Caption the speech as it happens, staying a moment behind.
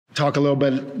talk a little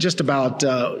bit just about,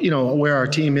 where our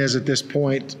team is at this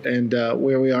point and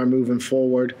where we are moving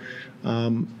forward.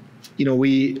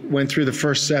 We went through the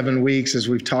first 7 weeks, as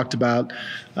we've talked about.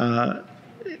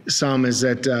 Is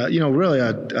that, really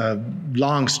a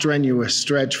long, strenuous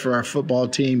stretch for our football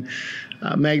team,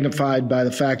 magnified by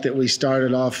the fact that we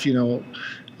started off,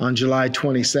 on July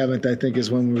 27th, I think is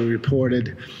when we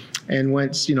reported, and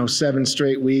went, 7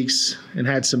 straight weeks and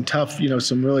had some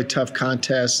some really tough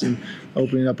contests and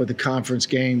opening up with the conference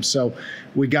games. So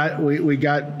we got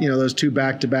those 2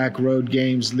 back-to-back road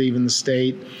games leaving the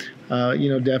state.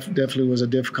 Definitely was a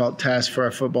difficult task for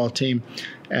our football team.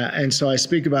 And so I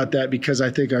speak about that because I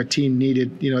think our team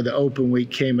needed, the open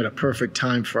week came at a perfect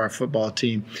time for our football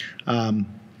team.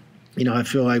 I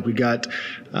feel like we got,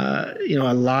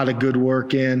 a lot of good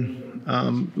work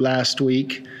in last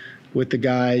week with the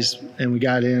guys, and we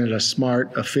got in at a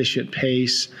smart, efficient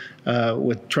pace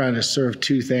with trying to serve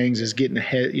 2 things: is getting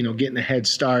a head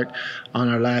start on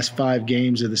our last 5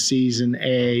 games of the season,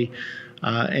 A,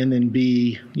 and then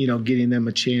B, getting them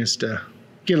a chance to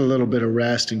get a little bit of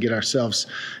rest and get ourselves,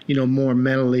 more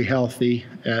mentally healthy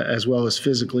as well as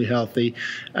physically healthy,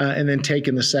 and then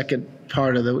taking the second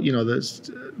part of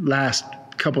the last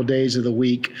couple days of the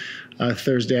week,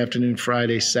 Thursday afternoon,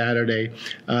 Friday, Saturday,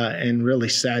 and really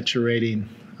saturating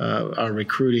our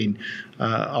recruiting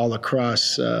all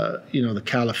across, the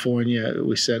California.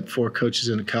 We sent 4 coaches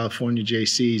into California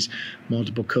JCs,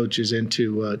 multiple coaches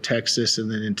into Texas,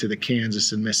 and then into the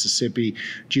Kansas and Mississippi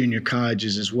junior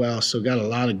colleges as well. So got a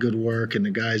lot of good work, and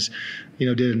the guys,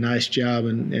 did a nice job,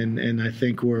 and I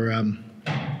think we're,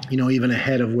 even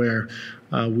ahead of where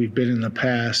we've been in the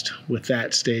past with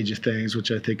that stage of things,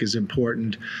 which I think is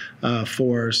important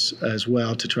for us as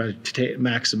well to try to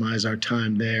maximize our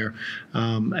time there.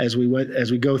 As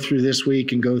we go through this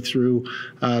week and go through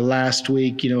last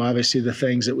week, obviously the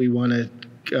things that we want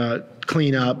to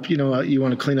clean up. You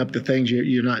want to clean up the things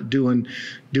you're not doing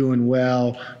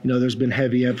well. There's been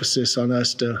heavy emphasis on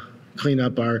us to clean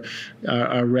up our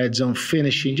red zone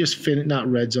finishing,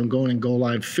 not red zone, going and goal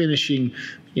line finishing,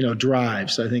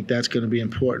 drives. I think that's going to be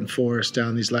important for us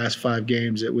down these last 5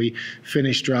 games, that we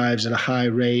finish drives at a high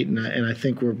rate, and I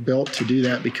think we're built to do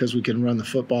that because we can run the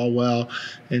football well.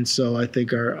 And so I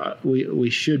think we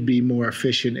should be more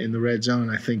efficient in the red zone.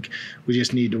 I think we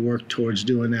just need to work towards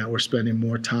doing that. We're spending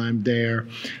more time there,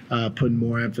 putting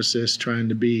more emphasis, trying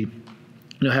to be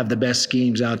have the best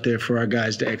schemes out there for our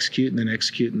guys to execute, and then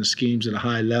executing the schemes at a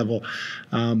high level.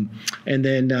 And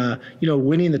then,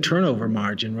 winning the turnover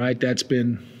margin, right? That's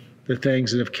been the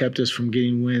things that have kept us from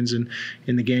getting wins in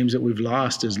the games that we've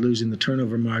lost, is losing the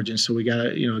turnover margin. So we got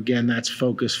to, again, that's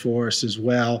focus for us as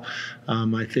well.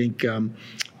 I think,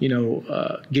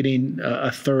 getting a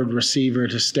 3rd receiver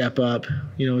to step up,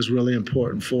 is really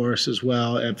important for us as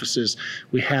well. Emphasis,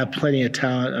 we have plenty of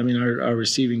talent. I mean, our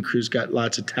receiving crew's got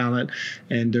lots of talent,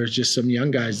 and there's just some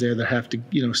young guys there that have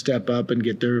to, step up and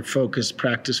get their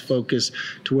practice focus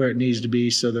to where it needs to be,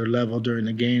 so their level during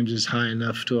the games is high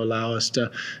enough to allow us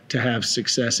to have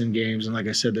success in games. And like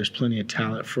I said, there's plenty of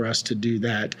talent for us to do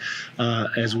that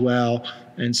as well.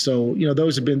 And so,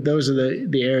 those are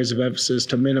the areas of emphasis,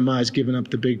 to minimize giving up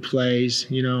the big plays.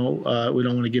 We don't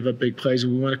want to give up big plays,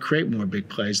 and we want to create more big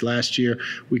plays. Last year,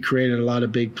 we created a lot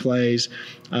of big plays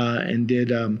and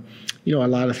did, a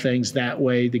lot of things that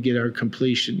way to get our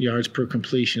yards per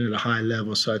completion at a high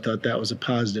level. So I thought that was a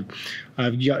positive.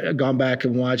 I've gone back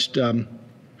and watched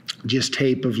just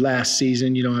tape of last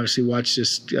season, obviously watch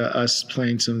just us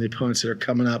playing some of the opponents that are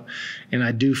coming up. And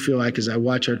I do feel like, as I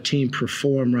watch our team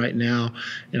perform right now,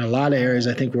 in a lot of areas,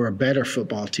 I think we're a better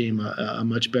football team, a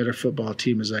much better football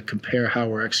team as I compare how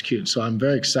we're executing. So I'm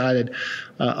very excited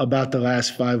about the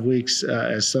last 5 weeks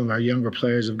as some of our younger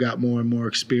players have got more and more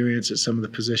experience at some of the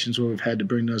positions where we've had to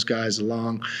bring those guys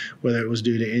along, whether it was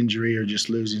due to injury or just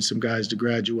losing some guys to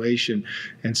graduation.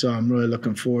 And so I'm really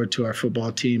looking forward to our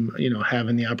football team,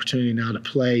 having the opportunity now to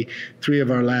play 3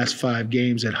 of our last 5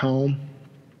 games at home,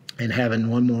 and having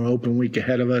one more open week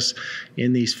ahead of us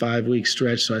in these 5-week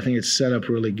stretch. So I think it's set up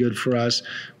really good for us.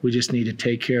 We just need to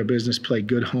take care of business, play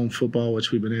good home football,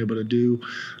 which we've been able to do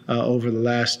over the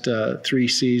last 3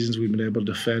 seasons. We've been able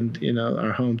to defend,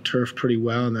 our home turf pretty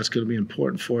well, and that's going to be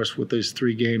important for us with those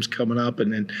 3 games coming up,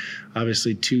 and then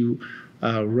obviously 2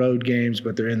 road games,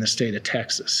 but they're in the state of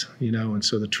Texas, and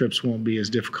so the trips won't be as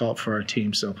difficult for our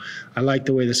team. So I like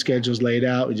the way the schedule's laid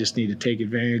out. We just need to take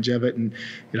advantage of it, and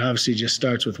it obviously just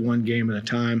starts with 1 game at a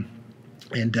time.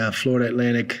 And Florida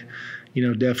Atlantic,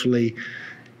 definitely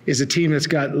is a team that's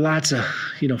got lots of,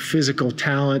 physical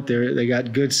talent. They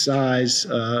got good size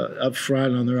up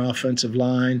front on their offensive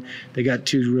line. They got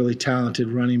 2 really talented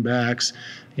running backs.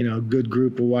 a good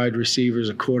group of wide receivers,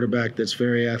 a quarterback that's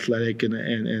very athletic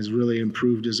and has really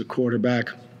improved as a quarterback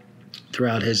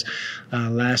throughout his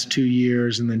last 2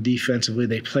 years. And then defensively,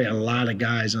 they play a lot of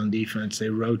guys on defense. They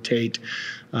rotate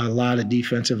a lot of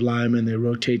defensive linemen. They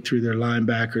rotate through their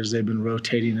linebackers. They've been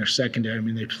rotating their secondary. I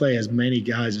mean, they play as many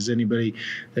guys as anybody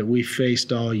that we've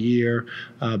faced all year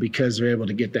because they're able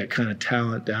to get that kind of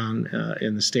talent down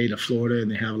in the state of Florida,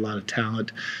 and they have a lot of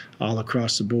talent all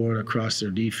across the board, across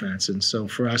their defense. And so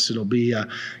for us, it'll be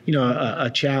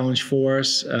a challenge for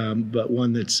us, but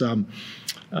one that's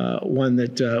one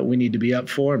that we need to be up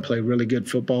for and play really good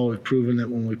football. We've proven that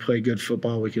when we play good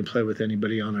football, we can play with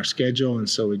anybody on our schedule. And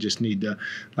so we just need to,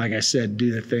 like I said,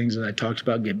 do the things that I talked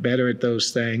about, get better at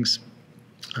those things,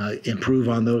 improve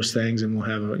on those things, and we'll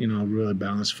have a really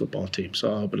balanced football team.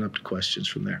 So I'll open up to questions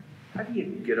from there. How do you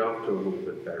get off to a little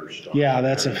bit better start? Yeah,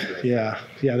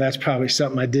 that's probably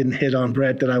something I didn't hit on,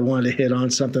 Brett, that I wanted to hit on,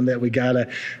 something that we got to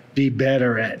be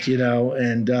better at,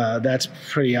 and that's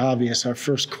pretty obvious. Our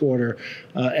first quarter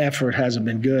effort hasn't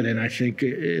been good, and I think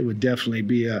it would definitely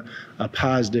be a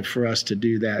positive for us to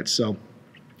do that. So,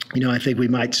 I think we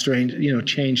might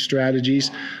change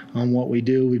strategies on what we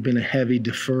do. We've been a heavy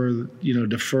defer,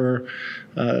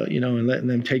 and letting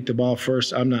them take the ball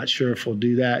first. I'm not sure if we'll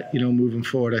do that, moving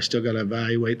forward. I still got to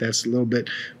evaluate. That's a little bit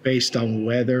based on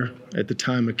weather at the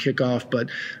time of kickoff, but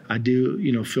I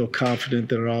do, feel confident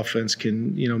that our offense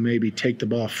can, maybe take the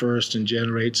ball first and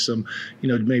generate some,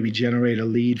 maybe generate a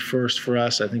lead first for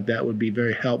us. I think that would be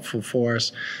very helpful for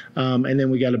us. And then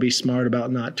we got to be smart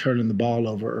about not turning the ball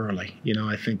over early.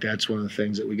 I think that's one of the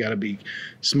things that we got to be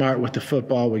smart with the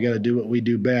football. We got to do what we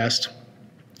do best,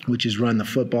 which is run the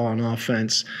football on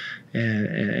offense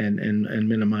and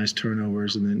minimize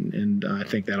turnovers, and I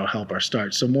think that'll help our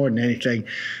start. So more than anything,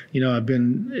 I've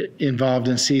been involved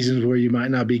in seasons where you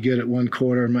might not be good at one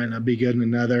quarter, might not be good in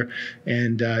another,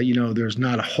 and there's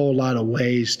not a whole lot of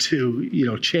ways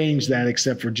to change that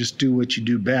except for just do what you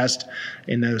do best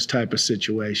in those type of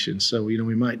situations. So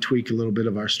we might tweak a little bit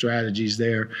of our strategies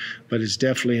there, but it's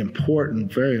definitely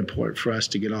important, very important for us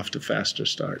to get off to faster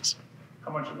starts.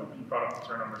 How much of you brought up the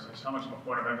turnovers? How much of a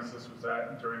point of emphasis was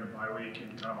that during the bye week?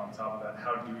 And kind of on top of that,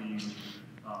 how do you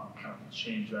kind of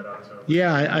change that up to?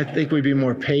 Yeah, I think we'd be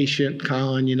more patient,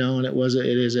 Colin. And it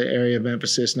is an area of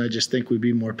emphasis, and I just think we'd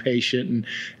be more patient.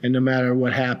 And no matter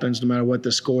what happens, no matter what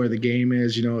the score of the game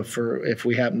is, if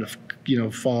we happen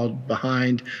to fall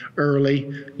behind early,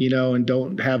 and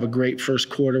don't have a great first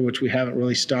quarter, which we haven't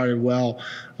really started well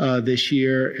this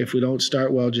year. If we don't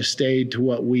start well, just stay to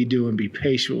what we do and be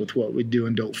patient with what we do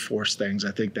and don't force things.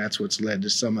 I think that's what's led to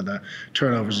some of the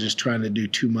turnovers, just trying to do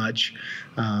too much.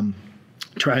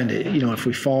 Trying to, if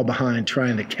we fall behind,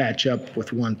 trying to catch up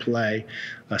with one play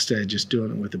instead of just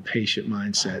doing it with a patient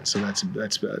mindset. So that's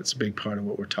a big part of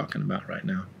what we're talking about right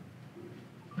now.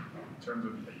 In terms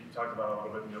of, you talked about a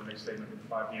little bit in your big statement,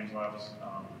 5 games left.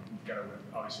 You've got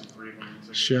obviously 3 of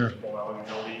them. Sure. Bowl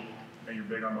eligibility. You're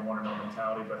big on the 1-0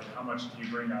 mentality, but how much do you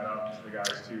bring that up to the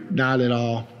guys too? Not at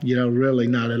all, really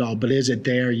not at all. But is it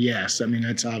there? Yes. I mean,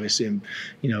 that's obviously,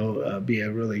 be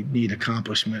a really neat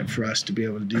accomplishment for us to be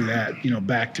able to do that,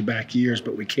 back-to-back years.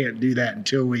 But we can't do that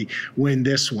until we win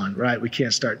this one, right? We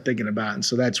can't start thinking about it. And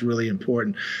so that's really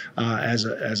important as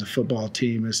a football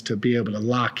team, is to be able to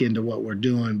lock into what we're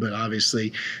doing. But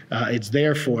obviously, it's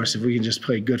there for us if we can just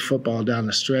play good football down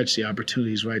the stretch. The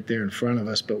opportunity is right there in front of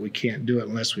us, but we can't do it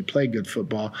unless we play good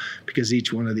football, because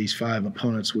each one of these 5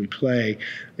 opponents we play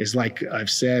is, like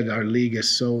I've said, our league is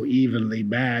so evenly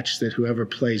matched that whoever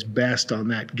plays best on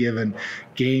that given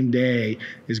game day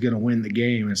is going to win the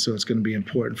game. And so it's going to be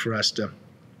important for us to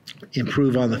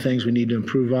improve on the things we need to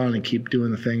improve on and keep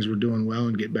doing the things we're doing well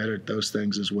and get better at those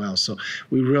things as well. So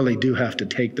we really do have to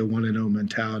take the 1-0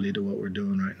 mentality to what we're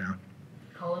doing right now.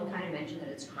 Colin kind of mentioned that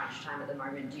it's crunch time at the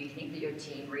moment. Do you think that your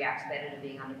team reacts better to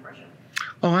being under pressure?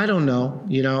 Oh, I don't know.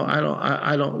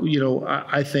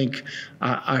 I think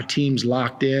our team's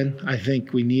locked in. I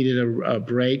think we needed a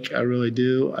break. I really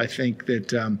do. I think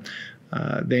that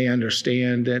they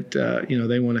understand that,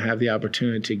 they want to have the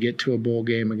opportunity to get to a bowl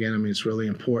game again. I mean, it's really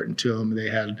important to them.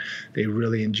 They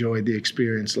really enjoyed the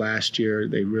experience last year.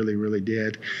 They really, really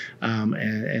did.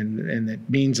 And it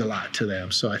means a lot to them.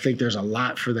 So I think there's a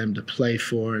lot for them to play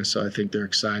for. And so I think they're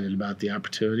excited about the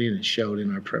opportunity, and it showed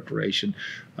in our preparation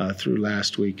through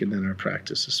last week and then our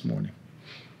practice this morning.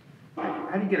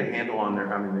 How do you get a handle on their,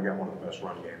 they got one of the best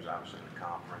run games, obviously, in the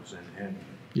conference. And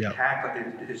yeah.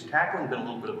 Has tackling been a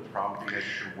little bit of a problem for you guys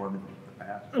more than the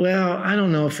past? Well, I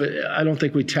don't know I don't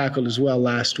think we tackled as well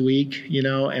last week,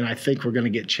 and I think we're going to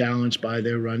get challenged by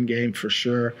their run game for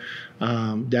sure,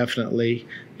 definitely.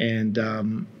 And,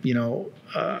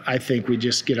 I think we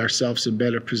just get ourselves in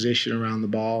better position around the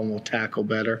ball and we'll tackle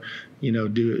better,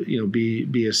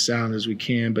 be as sound as we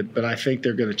can. But I think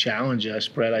they're going to challenge us,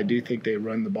 Brett. I do think they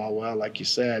run the ball well, like you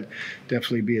said.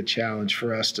 Definitely be a challenge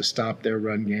for us to stop their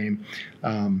run game.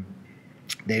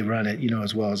 They run it,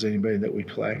 as well as anybody that we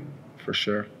play, for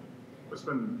sure. What's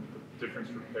been the difference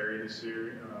for Perry this year?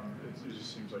 It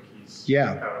just seems like he's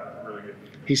Yeah. had a really good.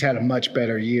 He's had a much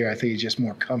better year. I think he's just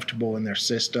more comfortable in their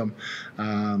system,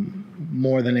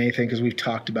 more than anything, because we've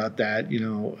talked about that,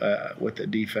 with the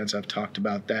defense. I've talked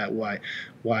about that,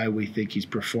 why we think he's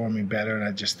performing better, and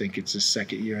I just think it's his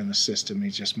second year in the system.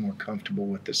 He's just more comfortable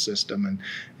with the system,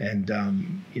 and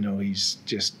he's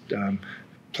just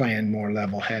playing more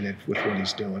level-headed with what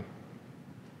he's doing.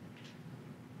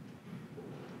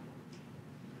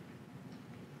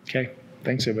 Okay,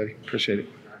 thanks, everybody. Appreciate it.